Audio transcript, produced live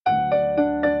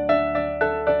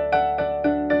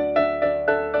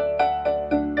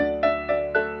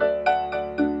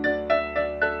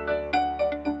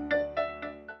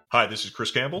Hi, this is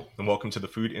Chris Campbell, and welcome to the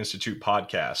Food Institute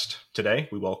podcast. Today,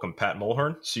 we welcome Pat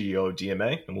Mulhern, CEO of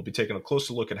DMA, and we'll be taking a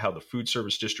closer look at how the food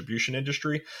service distribution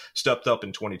industry stepped up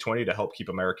in 2020 to help keep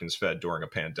Americans fed during a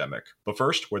pandemic. But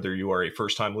first, whether you are a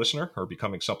first-time listener or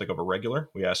becoming something of a regular,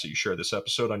 we ask that you share this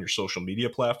episode on your social media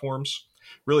platforms.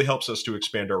 Really helps us to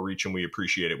expand our reach, and we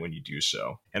appreciate it when you do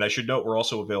so. And I should note we're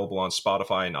also available on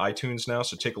Spotify and iTunes now,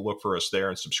 so take a look for us there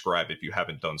and subscribe if you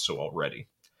haven't done so already.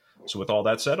 So with all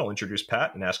that said, I'll introduce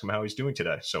Pat and ask him how he's doing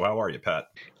today. So how are you, Pat?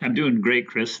 I'm doing great,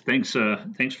 Chris. Thanks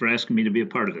for asking me to be a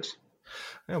part of this.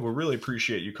 Yeah, we really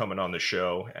appreciate you coming on the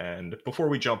show. And before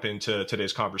we jump into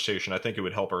today's conversation, I think it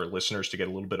would help our listeners to get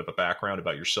a little bit of a background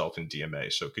about yourself and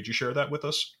DMA. So could you share that with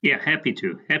us? Yeah, happy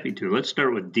to. Let's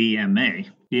start with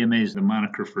DMA. DMA is the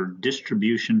moniker for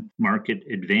Distribution Market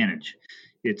Advantage.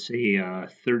 It's a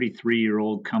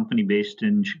 33-year-old company based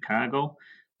in Chicago.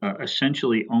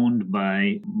 Essentially owned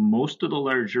by most of the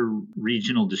larger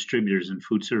regional distributors in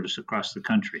food service across the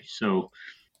country. So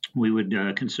we would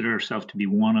consider ourselves to be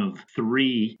one of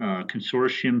three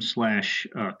consortium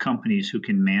 / companies who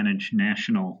can manage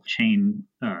national chain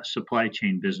supply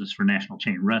chain business for national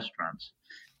chain restaurants.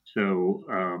 So,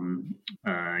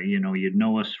 you'd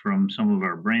know us from some of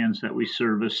our brands that we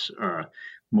service.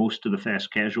 Most of the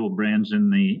fast casual brands in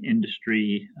the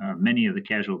industry, many of the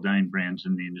casual dine brands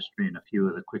in the industry, and a few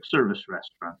of the quick service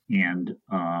restaurants. And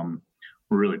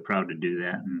we're really proud to do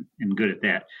that and good at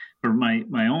that. For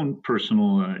my own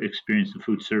personal experience in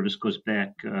food service goes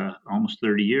back almost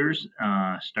 30 years,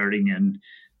 starting in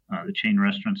the chain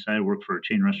restaurant side. I worked for a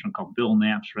chain restaurant called Bill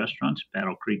Knapp's Restaurants,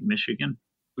 Battle Creek, Michigan.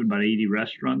 About 80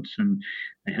 restaurants, and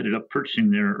I headed up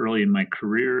purchasing there early in my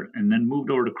career, and then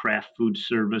moved over to craft food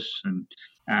service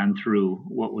and through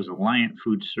what was Alliant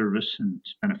Food Service, and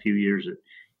spent a few years at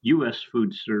U.S.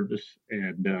 Food Service,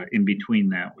 and in between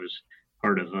that was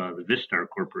part of the Vistar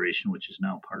Corporation, which is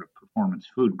now part of Performance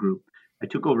Food Group. I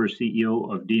took over as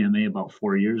CEO of DMA about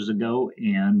 4 years ago,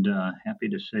 and happy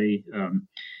to say,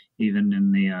 even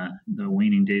in the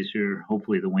waning days here,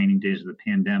 hopefully the waning days of the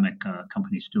pandemic,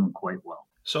 company's doing quite well.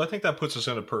 So I think that puts us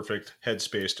in a perfect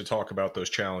headspace to talk about those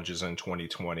challenges in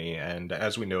 2020. And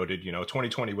as we noted,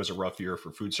 2020 was a rough year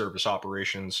for food service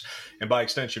operations and by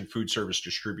extension, food service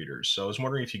distributors. So I was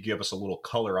wondering if you could give us a little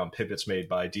color on pivots made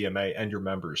by DMA and your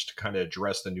members to kind of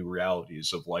address the new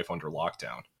realities of life under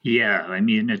lockdown. Yeah, I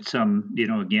mean, it's,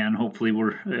 again, hopefully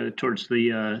we're towards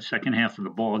the second half of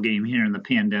the ball game here in the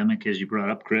pandemic, as you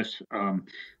brought up, Chris.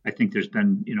 I think there's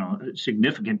been,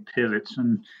 significant pivots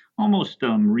and almost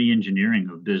re-engineering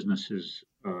of businesses.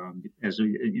 As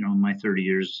in my 30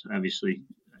 years, obviously,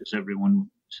 as everyone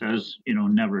says,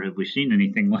 never have we seen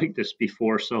anything like this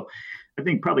before. So I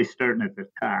think probably starting at the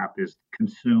top is the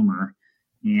consumer.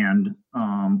 And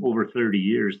over 30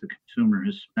 years, the consumer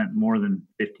has spent more than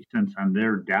 50 cents on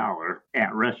their dollar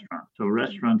at restaurants. So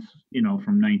restaurants,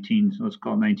 from let's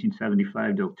call it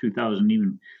 1975 till 2000,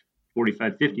 even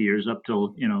 45, 50 years up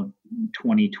till,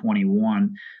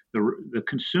 2021, the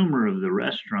consumer of the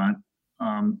restaurant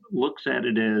looks at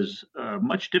it as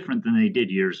much different than they did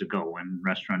years ago when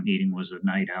restaurant eating was a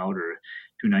night out or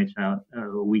 2 nights out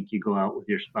a week. You go out with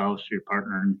your spouse or your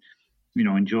partner and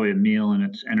enjoy a meal and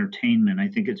it's entertainment. I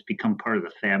think it's become part of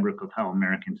the fabric of how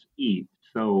Americans eat.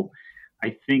 So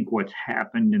I think what's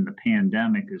happened in the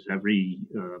pandemic is every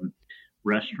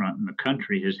restaurant in the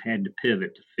country has had to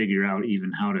pivot to figure out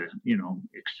even how to,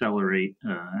 accelerate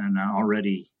an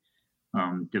already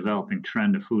developing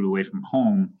trend of food away from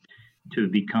home to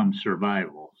become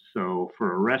survival. So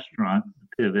for a restaurant,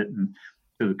 the pivot and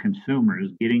to the consumer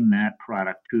is getting that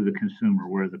product to the consumer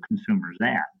where the consumer's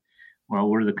at. Well,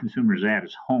 where the consumer's at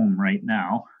is home right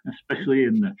now, especially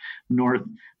in the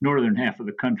northern half of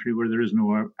the country where there is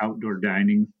no outdoor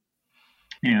dining.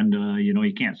 And,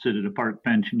 you can't sit at a park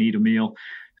bench and eat a meal.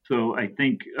 So I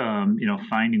think,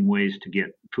 finding ways to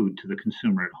get food to the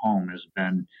consumer at home has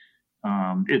been,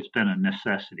 it's been a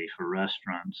necessity for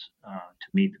restaurants to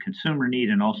meet the consumer need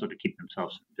and also to keep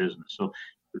themselves in business. So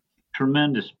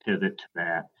tremendous pivot to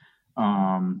that.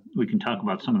 We can talk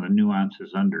about some of the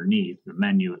nuances underneath the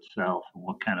menu itself and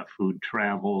what kind of food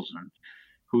travels and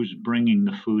who's bringing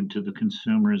the food to the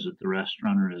consumer. Is it the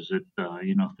restaurant or is it,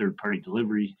 third-party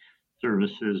delivery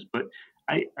services? But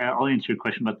I'll answer your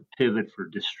question about the pivot for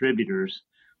distributors.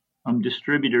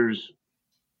 Distributors,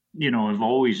 have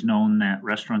always known that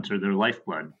restaurants are their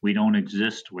lifeblood. We don't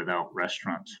exist without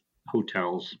restaurants,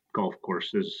 hotels, golf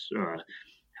courses,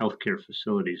 healthcare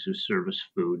facilities who service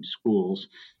food, schools.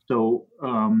 So,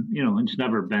 it's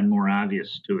never been more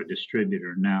obvious to a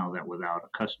distributor now that without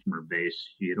a customer base,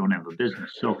 you don't have a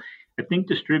business. So I think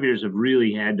distributors have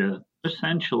really had to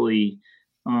essentially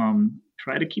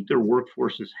try to keep their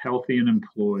workforces healthy and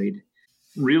employed,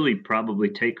 really probably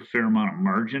take a fair amount of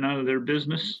margin out of their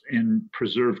business and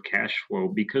preserve cash flow,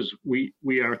 because we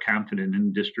are confident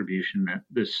in distribution that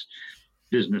this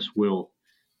business will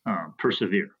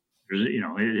persevere.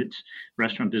 It's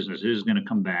restaurant business is going to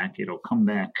come back. It'll come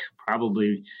back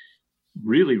probably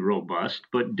really robust,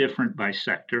 but different by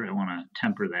sector. I want to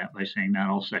temper that by saying not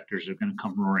all sectors are going to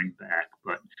come roaring back,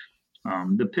 but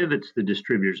the pivots the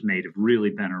distributors made have really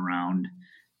been around,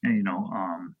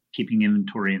 keeping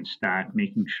inventory in stock,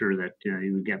 making sure that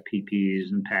you get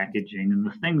PPEs and packaging and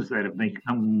the things that have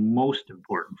become most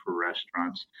important for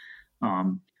restaurants,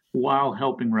 while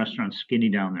helping restaurants skinny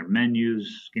down their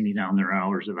menus, skinny down their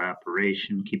hours of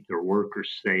operation, keep their workers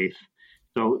safe.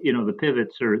 So, the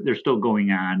pivots they're still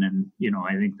going on, and,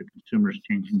 I think the consumer's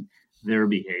changing their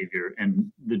behavior,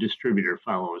 and the distributor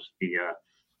follows the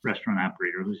restaurant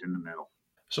operator who's in the middle.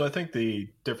 So I think the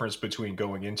difference between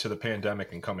going into the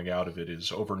pandemic and coming out of it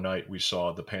is overnight we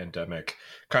saw the pandemic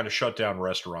kind of shut down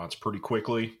restaurants pretty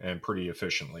quickly and pretty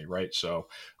efficiently, right? So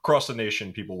across the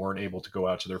nation, people weren't able to go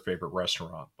out to their favorite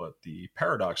restaurant. But the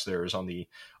paradox there is on the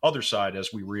other side,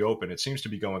 as we reopen, it seems to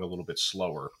be going a little bit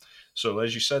slower. So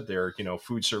as you said there,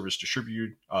 food service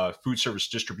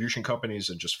distribution companies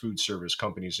and just food service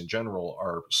companies in general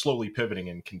are slowly pivoting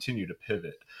and continue to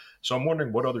pivot. So I'm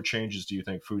wondering, what other changes do you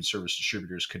think food service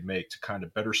distributors could make to kind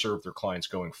of better serve their clients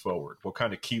going forward? What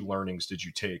kind of key learnings did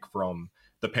you take from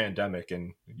the pandemic,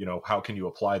 and how can you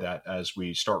apply that as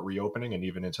we start reopening and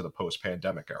even into the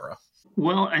post-pandemic era?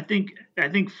 Well, I think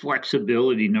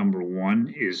flexibility, number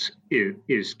one, is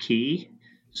key.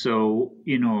 So,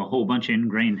 a whole bunch of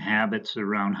ingrained habits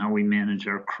around how we manage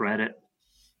our credit,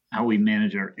 how we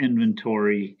manage our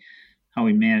inventory, how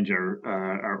we manage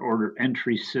our order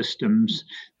entry systems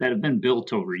that have been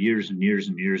built over years and years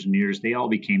and years and years. They all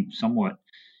became somewhat,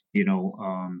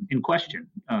 in question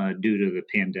due to the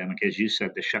pandemic. As you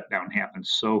said, the shutdown happened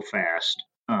so fast.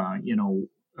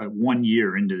 1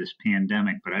 year into this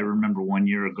pandemic, but I remember 1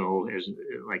 year ago as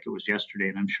like it was yesterday,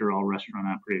 and I'm sure all restaurant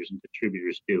operators and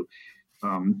distributors do.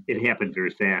 It happened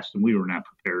very fast, and we were not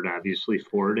prepared, obviously,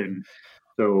 for it. And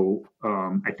so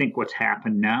I think what's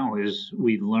happened now is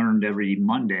we've learned every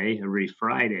Monday, every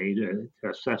Friday to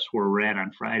assess where we're at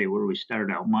on Friday, where we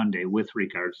started out Monday with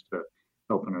regards to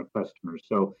helping our customers.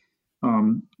 So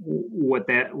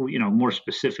more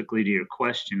specifically to your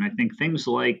question, I think things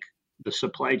like the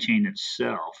supply chain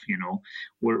itself,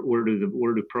 where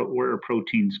are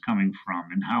proteins coming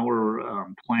from, and how are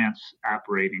plants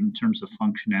operating in terms of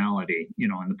functionality, in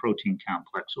the protein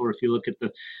complex. Or if you look at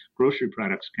the grocery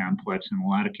products complex, in a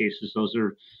lot of cases, those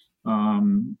are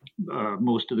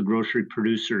most of the grocery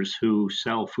producers who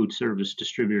sell food service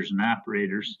distributors and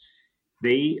operators.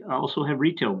 They also have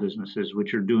retail businesses,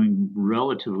 which are doing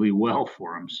relatively well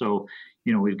for them. So,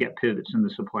 we've got pivots in the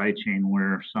supply chain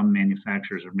where some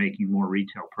manufacturers are making more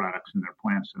retail products in their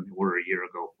plants than they were a year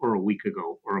ago or a week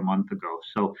ago or a month ago.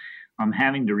 So I'm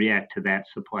having to react to that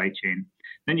supply chain.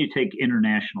 Then you take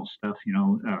international stuff,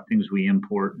 things we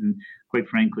import. And quite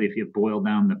frankly, if you boil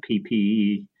down the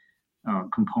PPE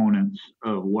components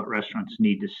of what restaurants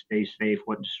need to stay safe,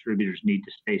 what distributors need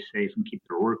to stay safe and keep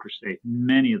their workers safe,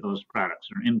 many of those products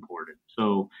are imported.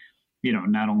 So,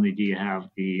 not only do you have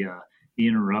the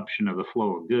interruption of the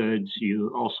flow of goods,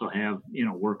 you also have,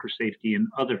 worker safety in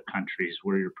other countries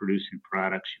where you're producing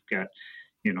products. You've got,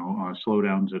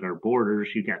 slowdowns at our borders.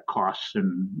 You got costs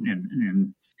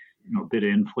and a bit of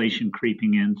inflation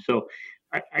creeping in. So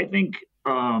I think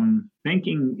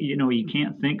thinking, you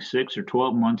can't think 6 or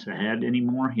 12 months ahead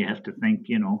anymore. You have to think,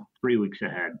 3 weeks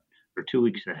ahead or 2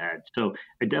 weeks ahead. So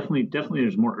I definitely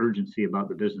there's more urgency about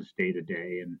the business day to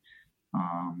day. And,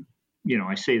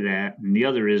 I say that. And the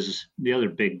other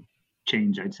big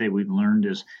change I'd say we've learned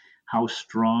is how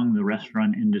strong the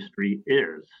restaurant industry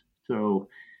is. So,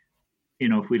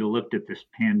 if we'd have looked at this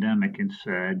pandemic and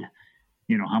said,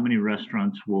 how many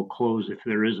restaurants will close if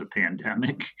there is a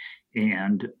pandemic?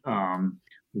 And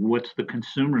what's the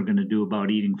consumer going to do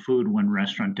about eating food when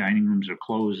restaurant dining rooms are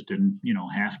closed in,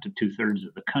 half to 2/3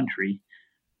 of the country?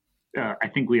 I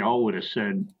think we all would have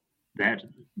said that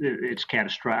it's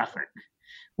catastrophic.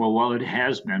 Well, while it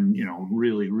has been,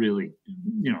 really, really,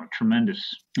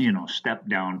 tremendous, step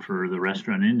down for the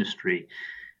restaurant industry,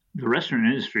 the restaurant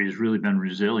industry has really been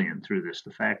resilient through this.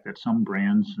 The fact that some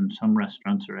brands and some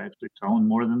restaurants are actually selling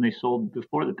more than they sold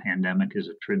before the pandemic is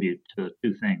a tribute to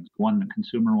two things. One, the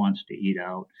consumer wants to eat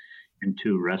out, and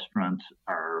two, restaurants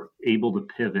are able to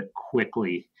pivot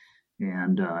quickly.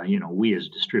 And, we as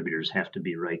distributors have to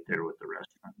be right there with the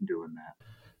restaurant doing that.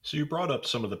 So you brought up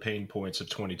some of the pain points of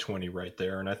 2020 right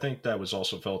there, and I think that was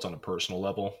also felt on a personal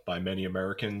level by many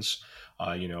Americans.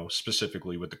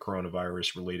 specifically with the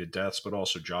coronavirus related deaths, but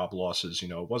also job losses.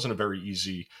 It wasn't a very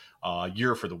easy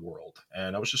year for the world.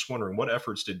 And I was just wondering, what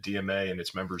efforts did DMA and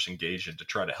its members engage in to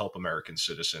try to help American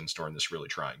citizens during this really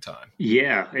trying time?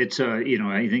 Yeah, it's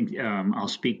I think I'll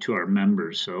speak to our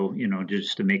members. So,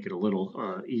 just to make it a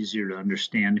little easier to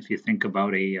understand, if you think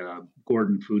about a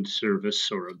Gordon Food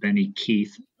Service or a Benny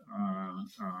Keith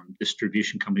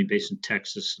distribution company based in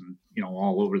Texas and,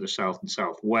 all over the South and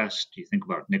Southwest, you think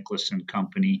about Nicholas and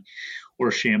Company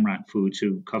or Shamrock Foods,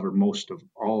 who cover most of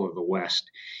all of the West.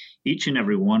 Each and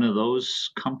every one of those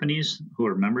companies who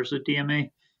are members of DMA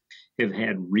have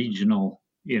had regional,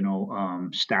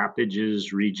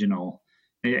 stoppages, regional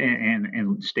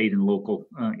and state and local,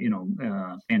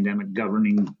 pandemic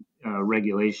governing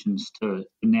regulations to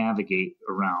navigate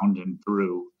around and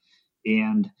through.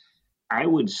 And I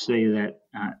would say that,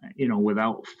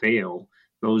 without fail,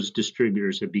 those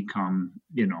distributors have become,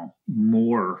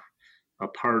 more a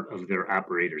part of their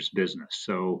operators' business.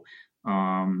 So,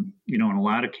 in a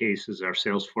lot of cases, our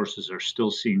sales forces are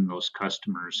still seeing those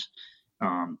customers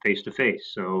face to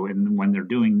face. So, and when they're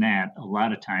doing that, a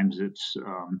lot of times it's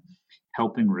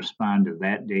helping respond to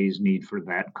that day's need for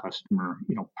that customer,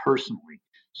 personally.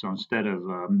 So instead of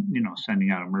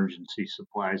sending out emergency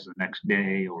supplies the next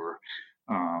day or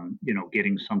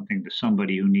getting something to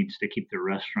somebody who needs to keep their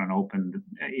restaurant open,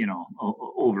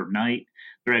 overnight,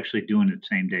 they're actually doing it the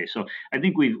same day. So I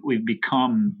think we've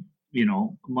become,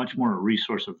 much more a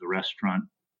resource of the restaurant,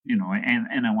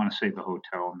 and I want to say the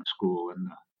hotel and the school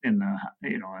and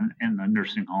the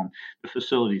nursing home, the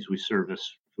facilities we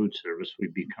service, food service,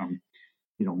 we've become,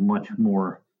 much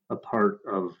more a part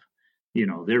of,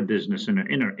 their business in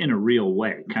a real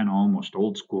way, kind of almost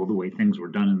old school, the way things were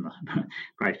done in the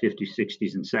probably 50s,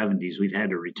 60s, and 70s. We've had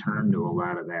to return to a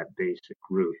lot of that basic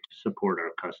route to support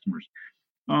our customers.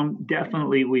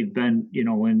 Definitely, we've been,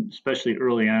 and especially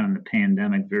early on in the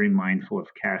pandemic, very mindful of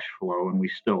cash flow, and we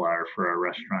still are for our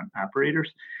restaurant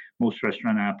operators. Most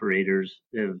restaurant operators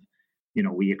have,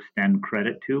 we extend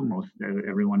credit to.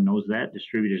 Everyone knows that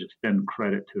distributors extend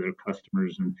credit to their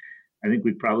customers, and I think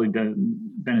we've probably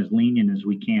been as lenient as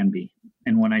we can be.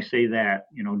 And when I say that,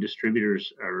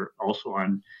 distributors are also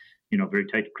on, very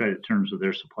tight credit terms with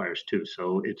their suppliers too.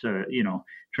 So it's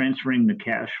transferring the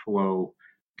cash flow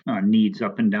needs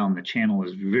up and down the channel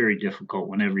is very difficult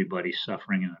when everybody's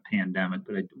suffering in a pandemic.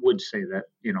 But I would say that,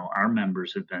 our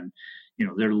members have been,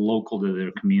 they're local to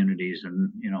their communities,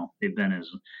 and, they've been as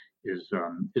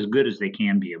good as they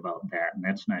can be about that. And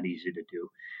that's not easy to do.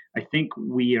 I think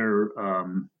we are,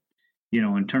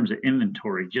 in terms of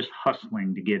inventory, just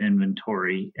hustling to get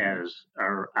inventory as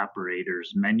our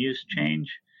operators' menus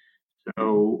change.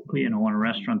 So, when a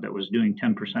restaurant that was doing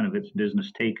 10% of its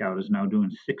business takeout is now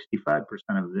doing 65%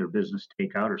 of their business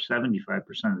takeout or 75%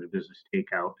 of their business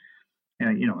takeout,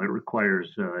 and, it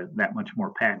requires that much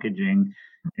more packaging.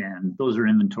 And those are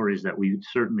inventories that we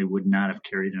certainly would not have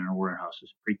carried in our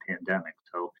warehouses pre-pandemic.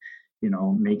 So,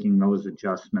 making those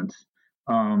adjustments.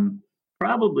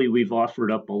 Probably we've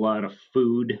offered up a lot of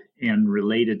food and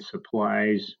related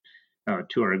supplies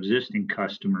to our existing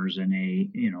customers in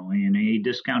a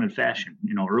discounted fashion.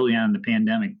 Early on in the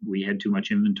pandemic, we had too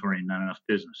much inventory and not enough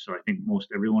business. So I think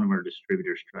most every one of our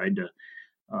distributors tried to,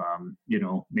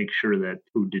 make sure that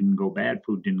food didn't go bad,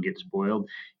 food didn't get spoiled.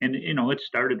 And, it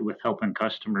started with helping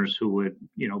customers who would,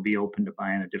 be open to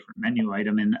buying a different menu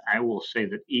item. And I will say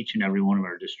that each and every one of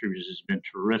our distributors has been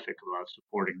terrific about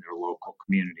supporting their local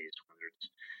communities, whether it's,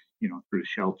 through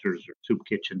shelters or soup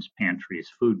kitchens, pantries,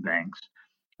 food banks.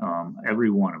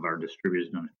 Every one of our distributors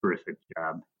has done a terrific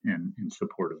job in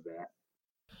support of that.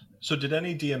 So did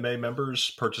any DMA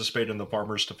members participate in the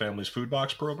Farmers to Families Food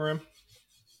Box program?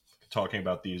 Talking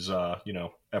about these,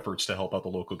 efforts to help out the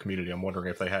local community. I'm wondering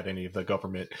if they had any of the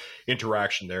government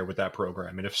interaction there with that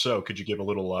program. And if so, could you give a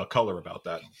little color about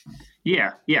that?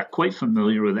 Yeah, quite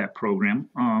familiar with that program.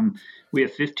 We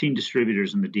have 15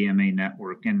 distributors in the DMA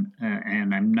network, and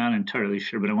I'm not entirely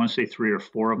sure, but I want to say 3 or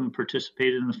 4 of them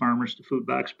participated in the Farmers to Food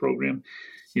Box program.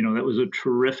 That was a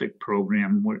terrific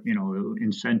program where,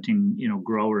 incenting,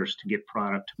 growers to get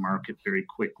product to market very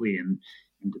quickly and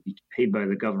to be paid by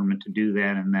the government to do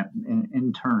that, and that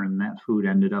in turn that food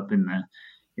ended up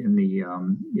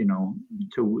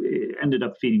ended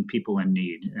up feeding people in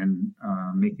need and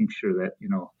making sure that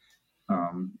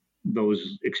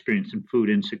those experiencing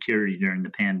food insecurity during the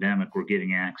pandemic were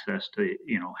getting access to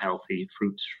healthy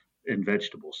fruits and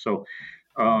vegetables. So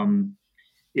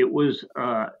it was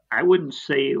I wouldn't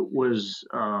say it was.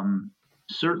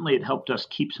 Certainly, it helped us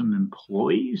keep some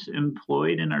employees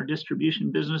employed in our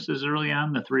distribution businesses early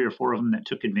on, the 3 or 4 of them that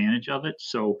took advantage of it.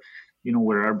 So,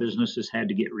 where our businesses had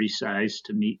to get resized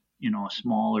to meet, a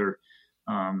smaller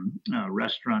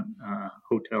restaurant,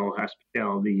 hotel,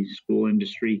 hospitality, school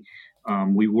industry.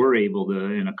 We were able to,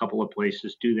 in a couple of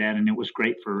places, do that, and it was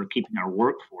great for keeping our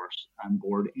workforce on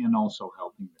board and also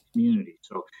helping the community.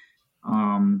 So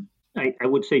I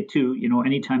would say too,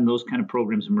 anytime those kind of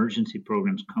programs, emergency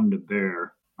programs, come to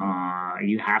bear,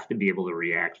 you have to be able to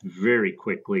react very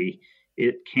quickly.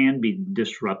 It can be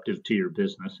disruptive to your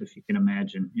business if you can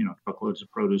imagine, truckloads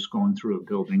of produce going through a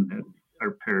building that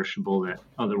are perishable that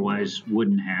otherwise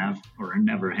wouldn't have or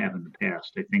never have in the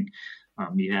past. I think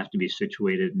you have to be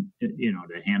situated,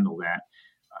 to handle that.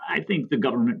 I think the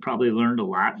government probably learned a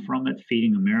lot from it.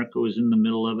 Feeding America was in the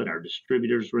middle of it. Our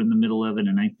distributors were in the middle of it.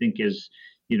 And I think as,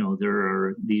 there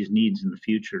are these needs in the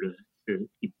future to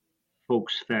keep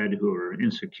folks fed who are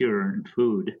insecure in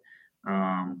food,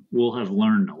 we'll have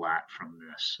learned a lot from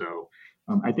this. So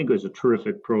I think it was a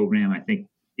terrific program. I think,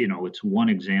 it's one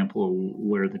example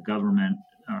where the government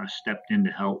stepped in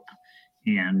to help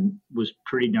and was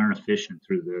pretty darn efficient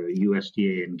through the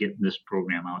USDA in getting this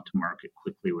program out to market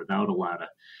quickly without a lot of,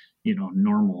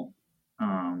 normal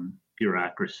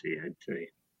bureaucracy, I'd say.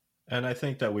 And I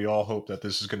think that we all hope that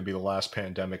this is going to be the last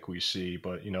pandemic we see,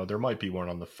 but there might be one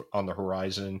on the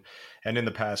horizon. And in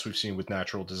the past, we've seen with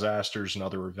natural disasters and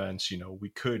other events, we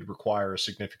could require a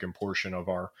significant portion of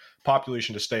our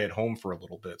population to stay at home for a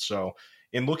little bit. So,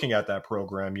 in looking at that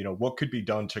program, what could be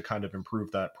done to kind of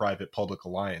improve that private-public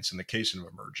alliance in the case of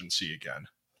emergency again?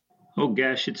 Oh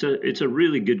gosh, it's a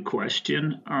really good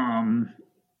question.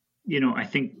 I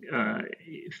think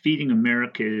Feeding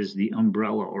America is the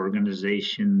umbrella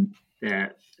organization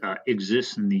that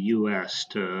exists in the U.S.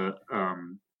 to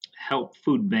help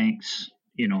food banks,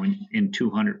 in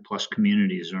 200 plus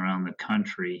communities around the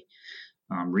country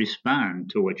respond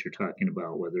to what you're talking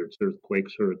about, whether it's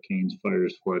earthquakes, hurricanes,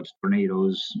 fires, floods,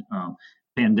 tornadoes.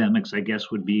 Pandemics, I guess,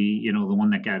 would be, the one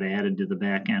that got added to the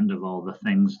back end of all the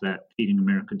things that Feeding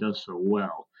America does so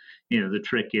well. The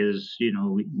trick is,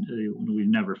 we've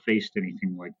never faced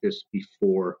anything like this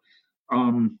before.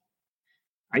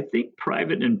 I think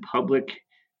private and public,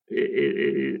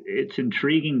 it's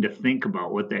intriguing to think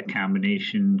about what that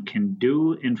combination can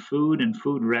do in food and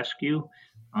food rescue.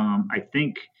 I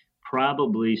think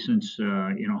probably since,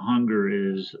 hunger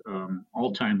is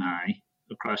all-time high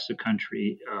across the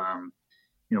country,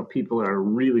 people are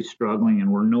really struggling,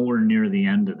 and we're nowhere near the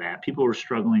end of that. People were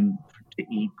struggling to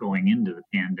eat going into the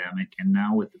pandemic, and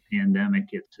now with the pandemic,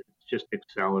 it's just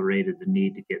accelerated the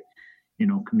need to get,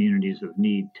 communities of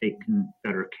need taken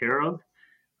better care of.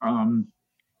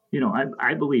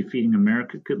 I believe Feeding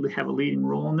America could have a leading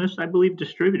role in this. I believe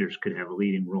distributors could have a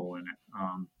leading role in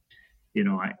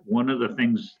it. One of the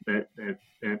things that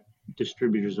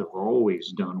distributors have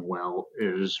always done well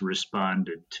is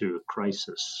responded to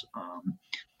crisis.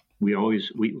 We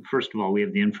first of all, we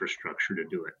have the infrastructure to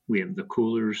do it. We have the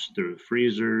coolers, the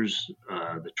freezers,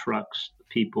 the trucks, the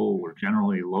people. We're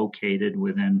generally located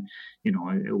within,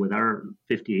 with our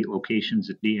 58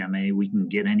 locations at DMA, we can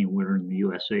get anywhere in the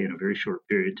USA in a very short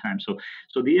period of time.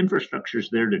 So the infrastructure is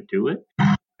there to do it.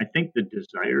 I think the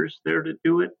desire is there to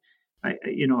do it. I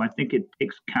think it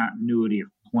takes continuity of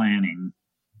planning,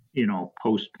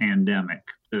 post pandemic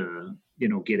to,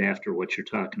 get after what you're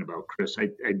talking about, Chris.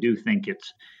 I do think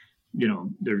it's,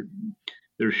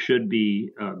 there should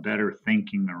be better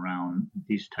thinking around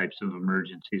these types of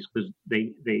emergencies because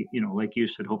they, like you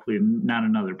said, hopefully not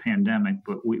another pandemic,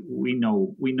 but we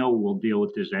know we'll deal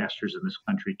with disasters in this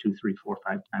country 2, 3, 4,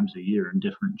 5 times a year in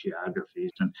different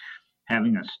geographies, and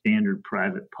having a standard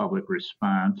private-public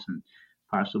response and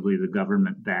possibly the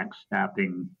government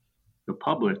backstopping the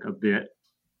public a bit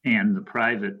and the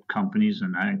private companies,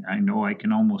 and I know I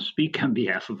can almost speak on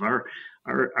behalf of our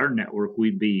network.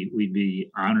 We'd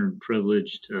be honored,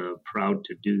 privileged, proud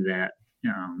to do that.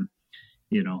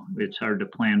 It's hard to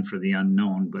plan for the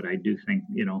unknown, but I do think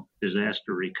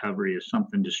disaster recovery is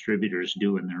something distributors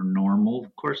do in their normal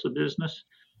course of business,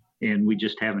 and we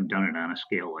just haven't done it on a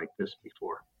scale like this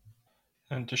before.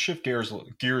 And to shift gears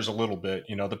a little bit,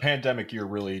 the pandemic year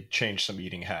really changed some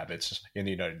eating habits in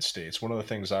the United States. One of the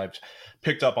things I've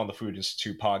picked up on the Food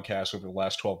Institute podcast over the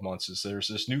last 12 months is there's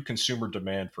this new consumer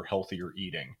demand for healthier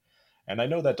eating. And I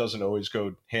know that doesn't always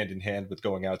go hand in hand with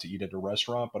going out to eat at a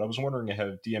restaurant, but I was wondering,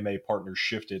 have DMA partners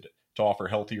shifted to offer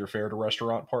healthier fare to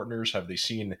restaurant partners? Have they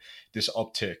seen this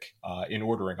uptick in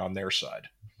ordering on their side?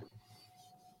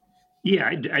 Yeah,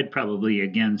 I'd probably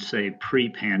again say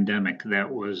pre-pandemic that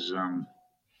was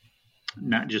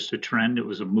not just a trend; it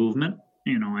was a movement.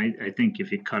 I think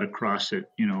if you cut across it,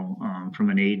 from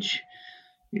an age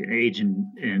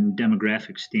and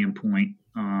demographic standpoint,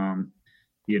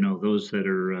 those that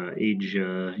are age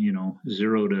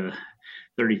 0 to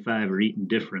 35 are eating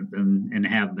different than and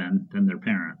have been than their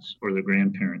parents or their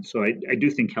grandparents. So I do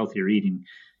think healthier eating,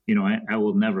 I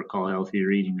will never call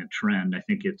healthier eating a trend. I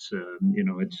think it's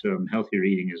healthier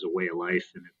eating is a way of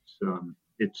life, and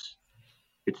it's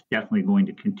definitely going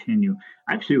to continue.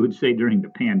 I actually would say during the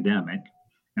pandemic,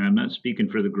 and I'm not speaking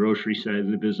for the grocery side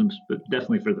of the business, but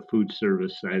definitely for the food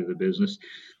service side of the business,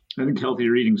 I think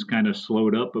healthier eating's kind of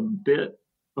slowed up a bit.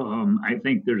 I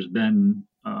think there's been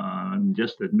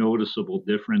just a noticeable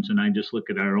difference, and I just look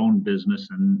at our own business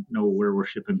and know where we're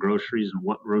shipping groceries and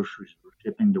what groceries we're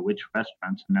shipping to which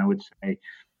restaurants, and I would say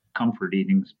comfort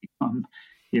eating's become,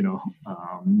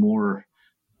 more.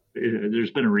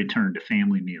 There's been a return to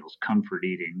family meals, comfort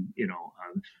eating,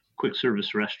 quick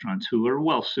service restaurants who are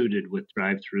well suited with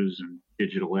drive-throughs and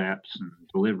digital apps and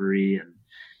delivery and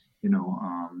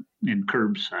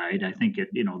curbside. I think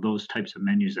those types of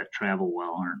menus that travel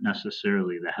well aren't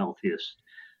necessarily the healthiest,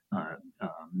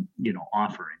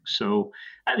 offerings. So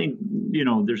I think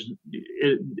there's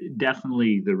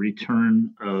definitely the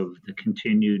return of the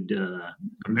continued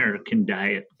American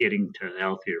diet getting to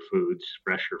healthier foods,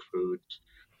 fresher foods,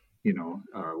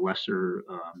 lesser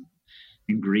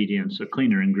ingredients, a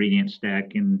cleaner ingredient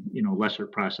stack, and lesser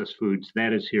processed foods.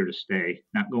 That is here to stay,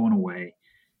 not going away.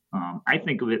 I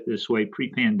think of it this way: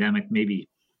 pre-pandemic, maybe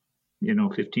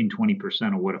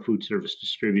 15-20% of what a food service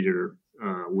distributor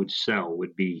would sell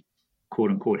would be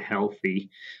quote unquote healthy.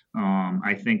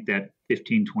 I think that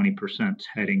 15-20% is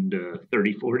heading to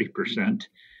 30-40%.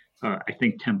 I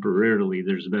think temporarily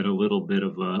there's been a little bit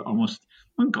of a almost, I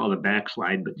wouldn't call it a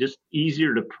backslide, but just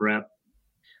easier to prep,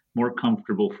 more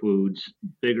comfortable foods,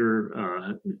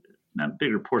 not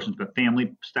bigger portions, but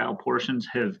family style portions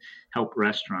have helped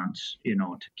restaurants,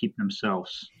 to keep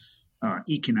themselves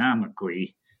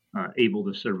economically able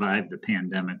to survive the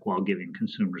pandemic while giving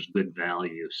consumers good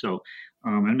value. So,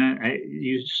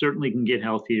 you certainly can get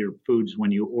healthier foods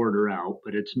when you order out,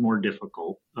 but it's more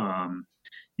difficult,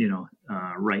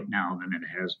 right now than it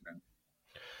has been.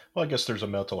 Well, I guess there's a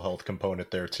mental health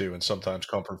component there too, and sometimes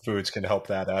comfort foods can help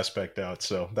that aspect out.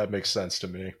 So that makes sense to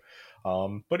me.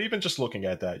 But even just looking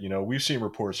at that, we've seen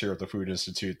reports here at the Food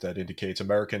Institute that indicates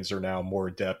Americans are now more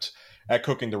adept at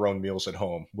cooking their own meals at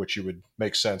home, which you would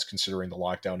make sense considering the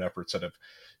lockdown efforts that have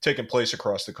taken place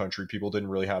across the country. People didn't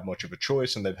really have much of a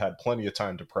choice, and they've had plenty of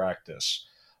time to practice.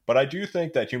 But I do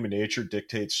think that human nature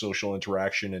dictates social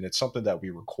interaction, and it's something that we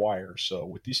require. So,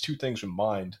 with these two things in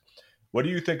mind, what do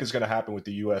you think is going to happen with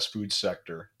the U.S. food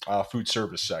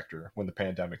service sector, when the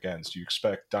pandemic ends? Do you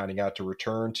expect dining out to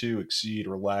return to, exceed,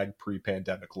 or lag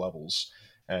pre-pandemic levels?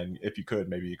 And if you could,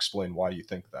 maybe explain why you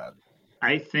think that.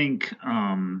 I think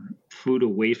food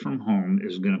away from home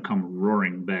is going to come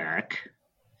roaring back,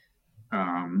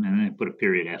 and then I put a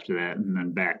period after that, and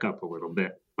then back up a little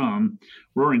bit.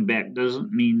 Roaring back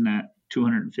doesn't mean that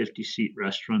 250-seat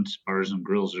restaurants, bars, and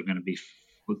grills are going to be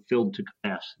filled to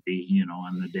capacity,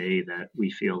 on the day that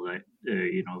we feel that,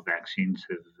 vaccines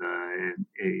have,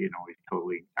 we've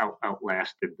totally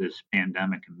outlasted this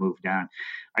pandemic and moved on.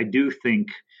 I do think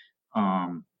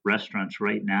restaurants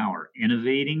right now are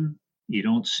innovating. You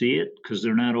don't see it because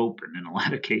they're not open in a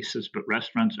lot of cases, but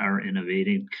restaurants are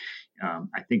innovating.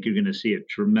 I think you're going to see a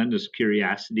tremendous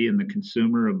curiosity in the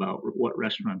consumer about what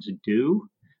restaurants do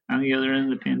on the other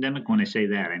end of the pandemic. When I say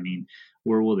that, I mean,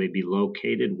 where will they be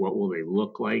located? What will they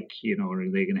look like?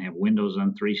 Are they going to have windows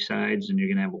on three sides and you're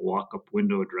going to have a walk-up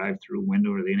window, a drive-through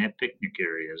window? Are they going to have picnic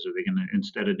areas? Are they going to,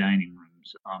 instead of dining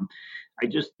rooms? I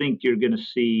just think you're going to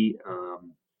see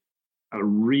a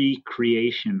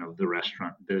recreation of the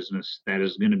restaurant business that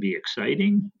is going to be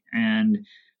exciting and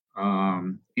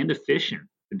efficient,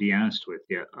 to be honest with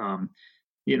you.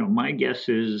 My guess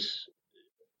is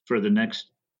for the next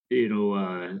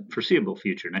foreseeable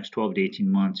future, next 12 to 18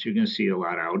 months, you're going to see a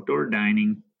lot of outdoor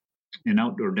dining, and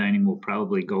outdoor dining will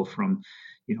probably go from,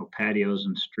 patios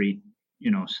and street,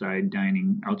 side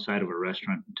dining outside of a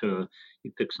restaurant to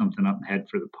you pick something up and head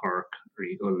for the park, or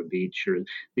you go to the beach, or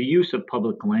the use of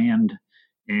public land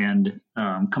and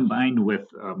combined with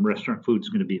restaurant food is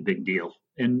going to be a big deal.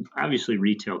 And obviously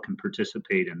retail can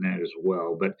participate in that as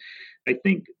well. But I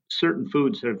think certain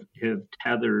foods have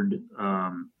tethered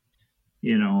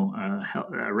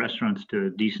restaurants to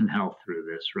decent health through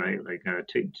this, right? Like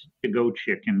to-go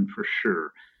chicken for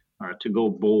sure, to-go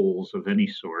bowls of any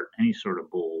sort of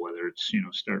bowl, whether it's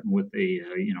starting with a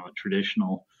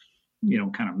traditional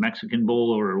kind of Mexican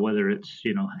bowl, or whether it's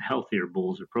healthier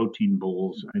bowls or protein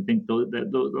bowls. I think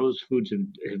those foods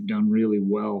have done really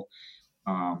well.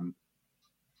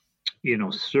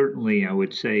 Certainly I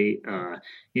would say,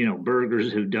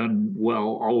 burgers have done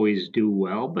well, always do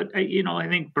well. But, I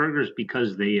think burgers,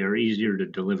 because they are easier to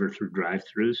deliver through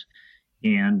drive-throughs,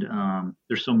 And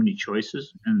there's so many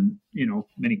choices, and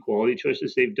many quality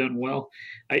choices. They've done well.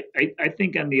 I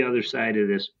think on the other side of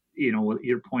this,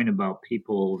 your point about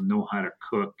people know how to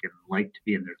cook and like to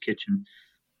be in their kitchen,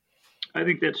 I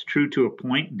think that's true to a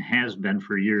point and has been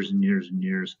for years and years and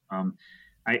years.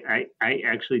 I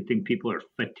actually think people are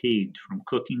fatigued from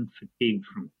cooking, fatigued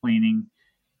from cleaning,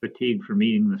 fatigued from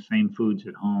eating the same foods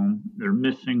at home. They're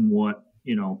missing what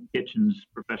kitchens,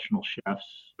 professional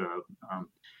chefs,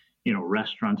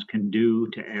 restaurants can do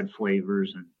to add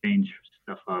flavors and change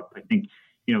stuff up. I think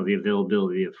the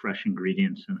availability of fresh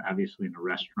ingredients, and obviously in a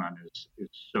restaurant, is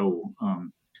so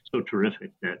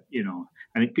terrific that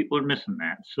I think people are missing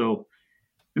that. So,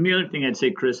 and the other thing I'd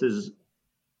say, Chris, is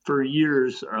for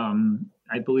years,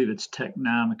 I believe it's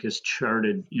Technomic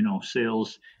charted,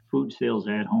 sales, food sales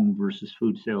at home versus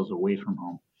food sales away from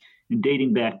home. And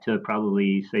dating back to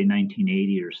probably, say,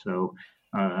 1980 or so,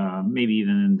 maybe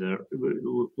even in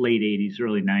the late 80s,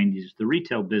 early 90s, the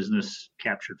retail business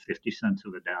captured 50 cents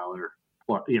of a dollar,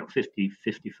 50,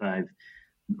 55,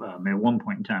 at one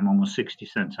point in time, almost 60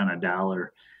 cents on a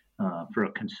dollar for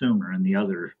a consumer, and the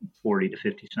other 40 to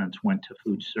 50 cents went to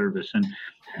food service. And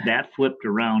that flipped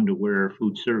around to where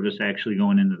food service, actually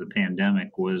going into the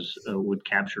pandemic, was would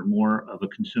capture more of a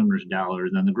consumer's dollar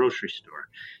than the grocery store.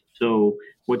 So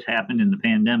what's happened in the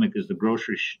pandemic is the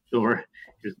grocery store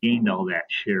has gained all that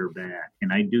share back.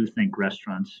 And I do think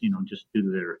restaurants, just due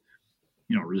to their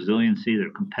resiliency,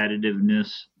 their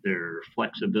competitiveness, their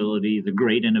flexibility, the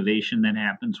great innovation that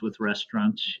happens with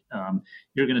restaurants,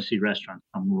 you're going to see restaurants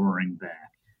come roaring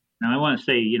back. Now, I want to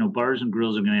say, bars and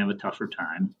grills are going to have a tougher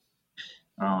time.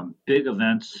 Big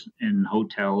events in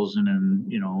hotels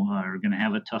and are going to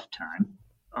have a tough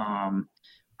time.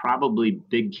 Probably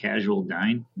big casual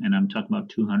dine, and I'm talking about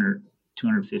 200,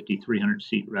 250, 300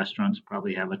 seat restaurants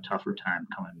probably have a tougher time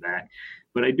coming back.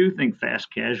 But I do think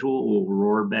fast casual will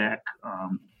roar back.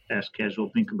 Fast casual,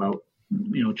 think about,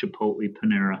 Chipotle,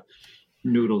 Panera,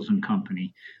 Noodles and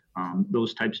Company,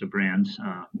 those types of brands,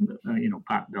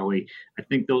 Potbelly. I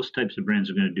think those types of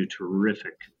brands are going to do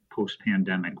terrific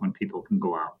post-pandemic when people can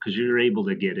go out, because you're able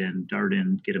to get in, dart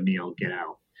in, get a meal, get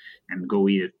out, and go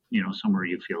eat it, somewhere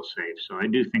you feel safe. So I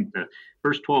do think the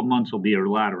first 12 months will be a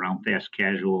lot around fast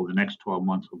casual. The next 12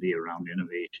 months will be around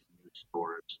innovation, new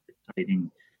stores, exciting,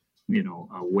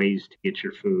 ways to get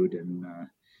your food. And,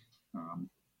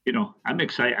 I'm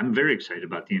excited. I'm very excited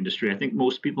about the industry. I think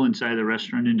most people inside the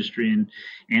restaurant industry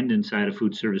and inside of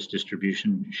food service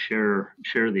distribution share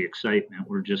the excitement.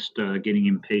 We're just getting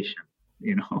impatient.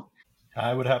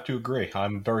 I would have to agree.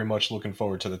 I'm very much looking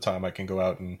forward to the time I can go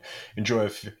out and enjoy,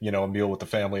 a meal with the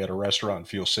family at a restaurant and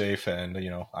feel safe. And,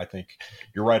 I think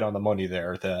you're right on the money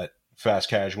there that fast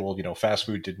casual, fast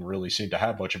food didn't really seem to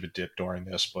have much of a dip during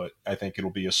this, but I think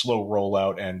it'll be a slow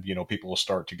rollout and, people will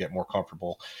start to get more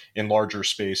comfortable in larger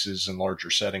spaces and larger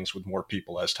settings with more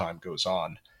people as time goes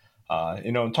on.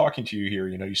 And talking to you here,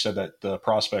 you said that the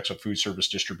prospects of food service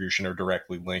distribution are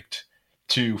directly linked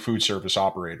to food service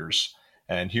operators.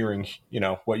 And hearing,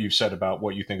 what you've said about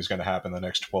what you think is going to happen in the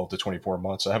next 12 to 24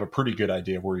 months, I have a pretty good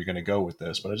idea of where you're going to go with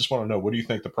this. But I just want to know, what do you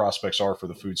think the prospects are for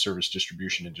the food service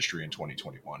distribution industry in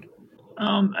 2021?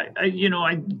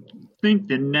 I think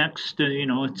the next,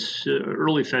 it's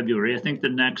early February. I think the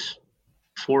next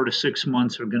 4 to 6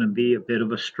 months are going to be a bit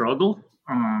of a struggle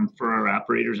for our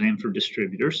operators and for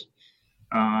distributors.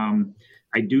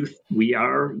 We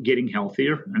are getting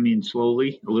healthier. I mean,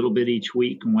 slowly, a little bit each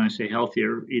week. And when I say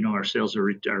healthier, our sales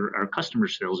our customer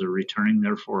sales are returning.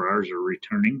 Therefore, ours are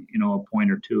returning, a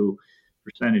point or 2%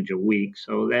 a week.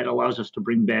 So that allows us to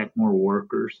bring back more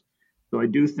workers. So I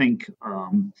do think,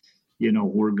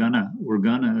 we're gonna,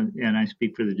 and I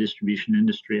speak for the distribution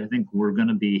industry, I think we're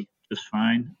gonna be just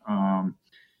fine. I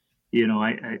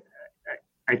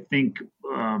think,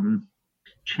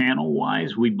 channel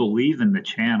wise, we believe in the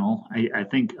channel. I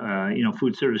think,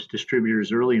 food service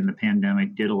distributors early in the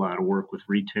pandemic did a lot of work with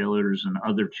retailers and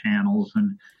other channels.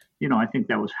 And, I think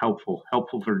that was helpful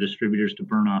for distributors to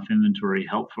burn off inventory,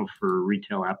 helpful for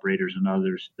retail operators and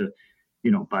others to,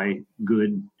 buy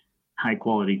good, high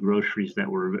quality groceries that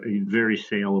were very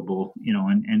saleable,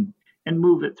 and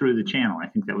move it through the channel. I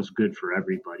think that was good for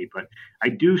everybody. But I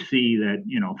do see that,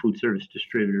 food service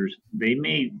distributors, they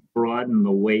may broaden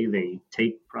the way they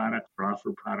take products or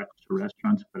offer products to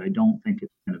restaurants, but I don't think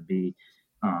it's going to be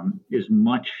as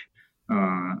much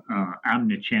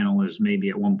omnichannel as maybe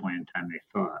at one point in time they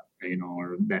thought,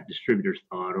 or that distributors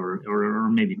thought, or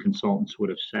maybe consultants would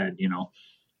have said,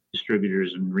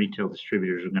 distributors and retail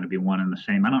distributors are going to be one and the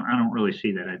same. I don't really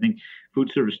see that. I think food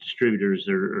service distributors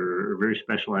are very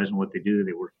specialized in what they do.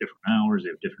 They work different hours. They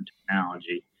have different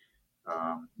technology.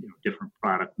 different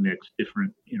product mix,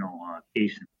 different,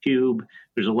 case and cube.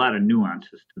 There's a lot of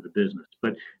nuances to the business.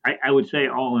 But I would say,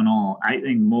 all in all, I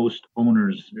think most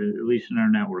owners, at least in our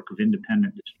network of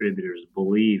independent distributors,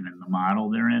 believe in the model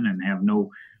they're in and have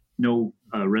no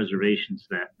reservations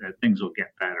that things will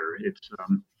get better. It's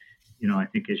I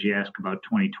think as you ask about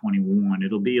 2021,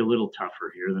 it'll be a little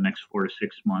tougher here the next 4 to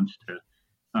 6 months to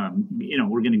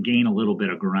we're going to gain a little bit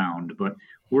of ground, but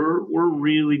we're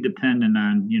really dependent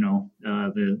on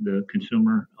the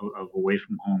consumer of away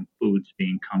from home foods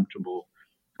being comfortable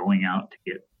going out to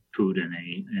get food in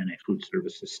a food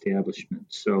service establishment.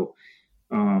 So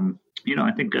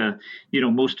I think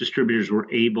most distributors were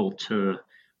able to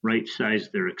right size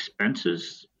their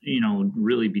expenses,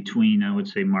 really between, I would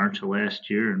say, March of last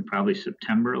year and probably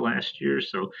September of last year.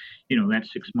 So, that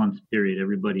 6 month period,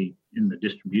 everybody in the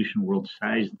distribution world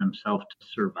sized themselves to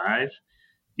survive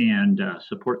and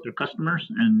support their customers.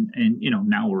 And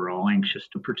now we're all anxious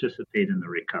to participate in the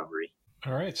recovery.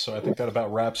 All right. So I think that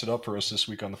about wraps it up for us this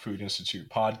week on the Food Institute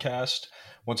podcast.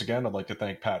 Once again, I'd like to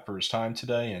thank Pat for his time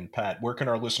today. And Pat, where can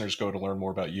our listeners go to learn more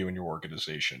about you and your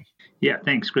organization? Yeah,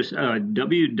 thanks, Chris.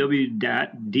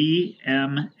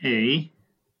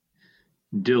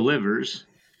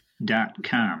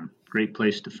 www.dmadelivers.com. Great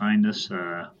place to find us.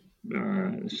 You'll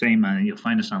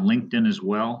find us on LinkedIn as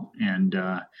well. And,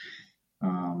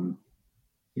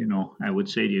 I would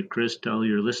say to you, Chris, tell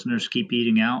your listeners, keep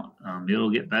eating out. It'll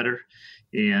get better.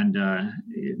 And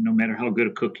no matter how good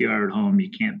a cook you are at home, you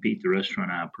can't beat the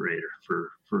restaurant operator for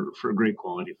great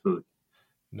quality food.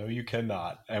 No, you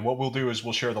cannot. And what we'll do is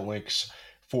we'll share the links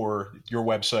for your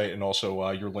website and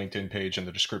also your LinkedIn page in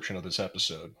the description of this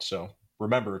episode. So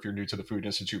remember, if you're new to the Food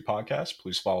Institute podcast,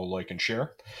 please follow, like, and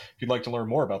share. If you'd like to learn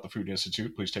more about the Food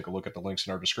Institute, please take a look at the links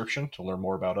in our description to learn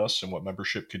more about us and what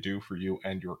membership could do for you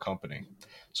and your company.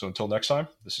 So until next time,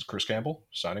 this is Chris Campbell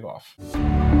signing off.